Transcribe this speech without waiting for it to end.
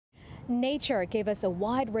Nature gave us a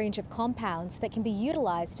wide range of compounds that can be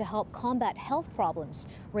utilized to help combat health problems,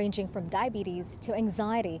 ranging from diabetes to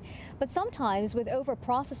anxiety. But sometimes with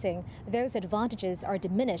overprocessing, those advantages are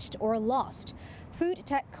diminished or lost. Food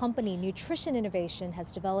tech company Nutrition Innovation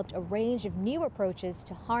has developed a range of new approaches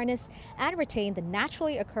to harness and retain the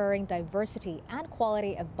naturally occurring diversity and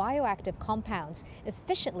quality of bioactive compounds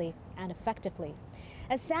efficiently and effectively.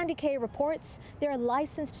 As Sandy Kay reports, their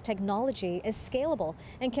licensed technology is scalable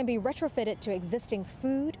and can be retrofitted to existing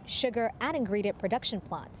food, sugar and ingredient production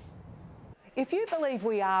plants. If you believe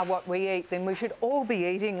we are what we eat, then we should all be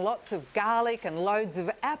eating lots of garlic and loads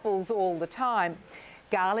of apples all the time.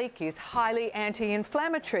 Garlic is highly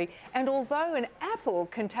anti-inflammatory, and although an apple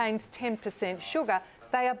contains 10% sugar,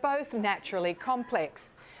 they are both naturally complex.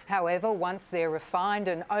 However, once they're refined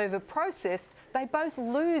and over-processed, they both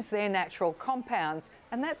lose their natural compounds,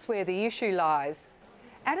 and that's where the issue lies.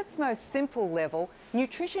 At its most simple level,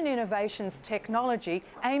 Nutrition Innovation's technology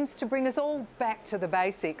aims to bring us all back to the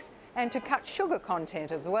basics and to cut sugar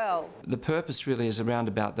content as well. The purpose really is around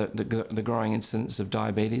about the growing incidence of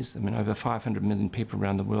diabetes. I mean, over 500 million people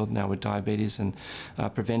around the world now with diabetes, and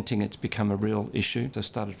preventing it's become a real issue. So I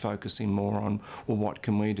started focusing more on, well, what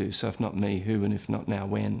can we do? So if not me, who, and if not now,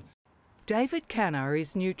 when? David Canner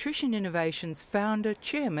is Nutrition Innovation's founder,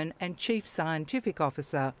 chairman and chief scientific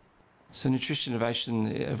officer. So Nutrition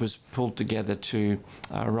Innovation was pulled together to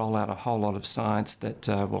roll out a whole lot of science that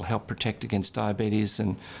will help protect against diabetes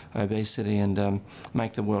and obesity and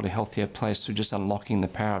make the world a healthier place through just unlocking the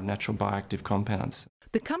power of natural bioactive compounds.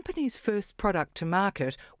 The company's first product to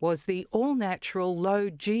market was the all-natural low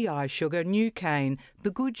GI sugar Nucane,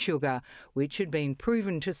 the good sugar, which had been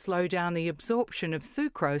proven to slow down the absorption of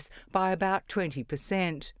sucrose by about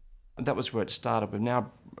 20%. That was where it started.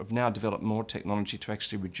 We've now developed more technology to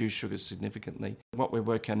actually reduce sugars significantly. What we're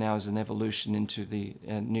working on now is an evolution into the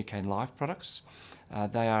Nucane Life products.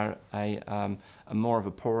 They are a more of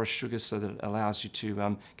a porous sugar, so that it allows you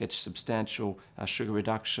to get substantial sugar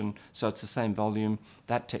reduction. So it's the same volume.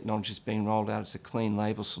 That technology is being rolled out. It's a clean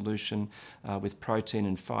label solution with protein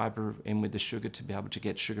and fibre in with the sugar to be able to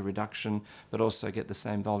get sugar reduction, but also get the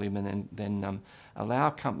same volume, and then allow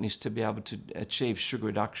companies to be able to achieve sugar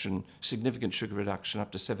reduction, significant sugar reduction,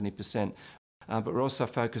 up to 70%. But we're also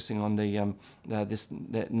focusing on the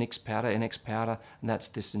NX powder, and that's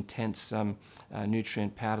this intense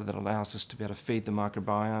nutrient powder that allows us to be able to feed the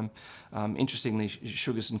microbiome. Interestingly,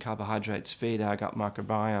 sugars and carbohydrates feed our gut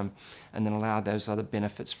microbiome and then allow those other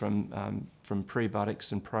benefits from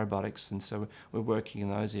prebiotics and probiotics, and so we're working in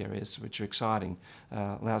those areas, which are exciting.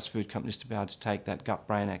 Allows food companies to be able to take that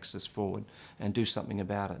gut-brain axis forward and do something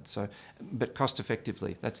about it. So, but cost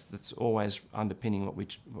effectively. That's always underpinning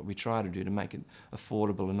what we try to do, to make it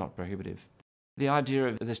affordable and not prohibitive. The idea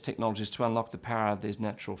of this technology is to unlock the power of these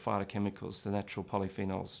natural phytochemicals, the natural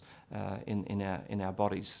polyphenols in our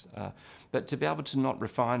bodies, but to be able to not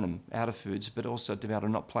refine them out of foods, but also to be able to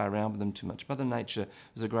not play around with them too much. Mother Nature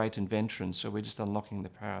was a great inventor, and so we're just unlocking the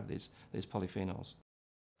power of these polyphenols.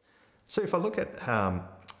 So if I look at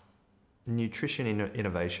nutrition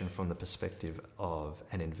innovation from the perspective of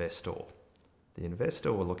an investor, the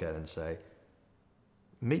investor will look at it and say,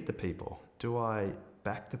 meet the people. Do I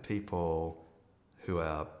back the people who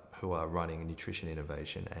are running nutrition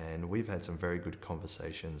innovation? And we've had some very good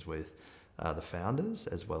conversations with the founders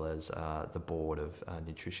as well as the board of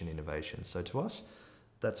Nutrition Innovation. So to us,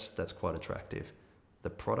 that's quite attractive. The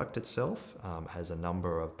product itself has a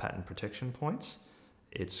number of patent protection points.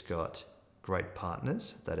 It's got great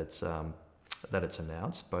partners that it's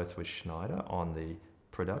announced, both with Schneider on the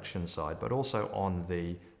production side, but also on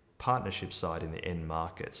the partnership side in the end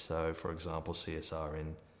markets. So, for example, CSR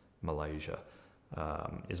in Malaysia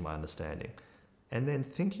is my understanding. And then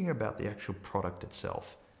thinking about the actual product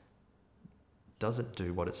itself, does it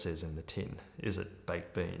do what it says in the tin? Is it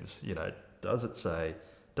baked beans? You know, does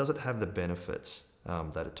it have the benefits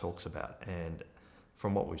that it talks about? And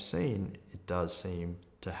from what we've seen, it does seem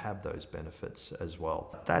to have those benefits as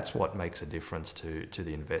well. That's what makes a difference to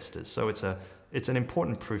the investors. So it's an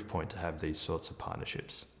important proof point to have these sorts of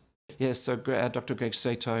partnerships. Yes, so Dr. Greg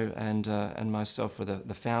Sito and myself were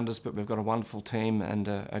the founders, but we've got a wonderful team and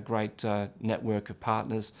a great network of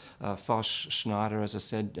partners. Foch, Schneider, as I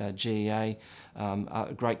said, GEA,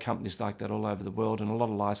 great companies like that all over the world, and a lot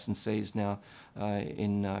of licensees now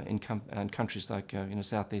in countries like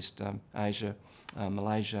Southeast Asia,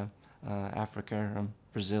 Malaysia, Africa,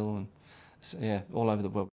 Brazil, and yeah, all over the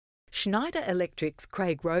world. Schneider Electric's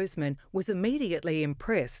Craig Roseman was immediately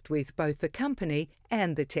impressed with both the company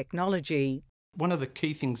and the technology. One of the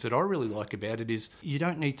key things that I really like about it is you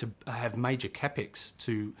don't need to have major capex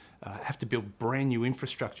to have to build brand new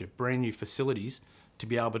infrastructure, brand new facilities to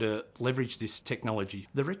be able to leverage this technology.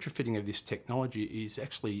 The retrofitting of this technology is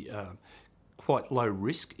actually quite low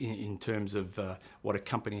risk in terms of what a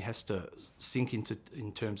company has to sink into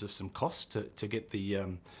in terms of some costs to get the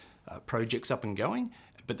projects up and going,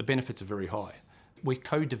 but the benefits are very high. We're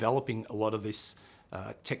co-developing a lot of this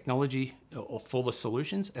technology for the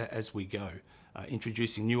solutions as we go,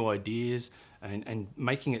 introducing new ideas and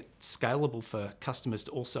making it scalable for customers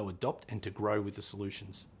to also adopt and to grow with the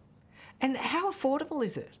solutions. And how affordable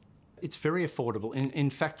is it? It's very affordable. In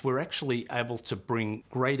fact, we're actually able to bring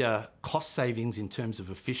greater cost savings in terms of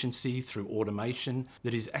efficiency through automation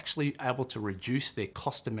that is actually able to reduce their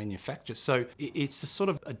cost to manufacture. So it's a sort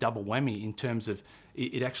of a double whammy in terms of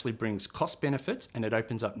it actually brings cost benefits and it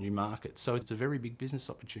opens up new markets. So it's a very big business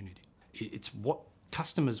opportunity. It's what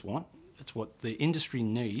customers want, it's what the industry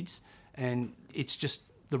needs, and it's just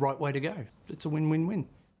the right way to go. It's a win-win-win.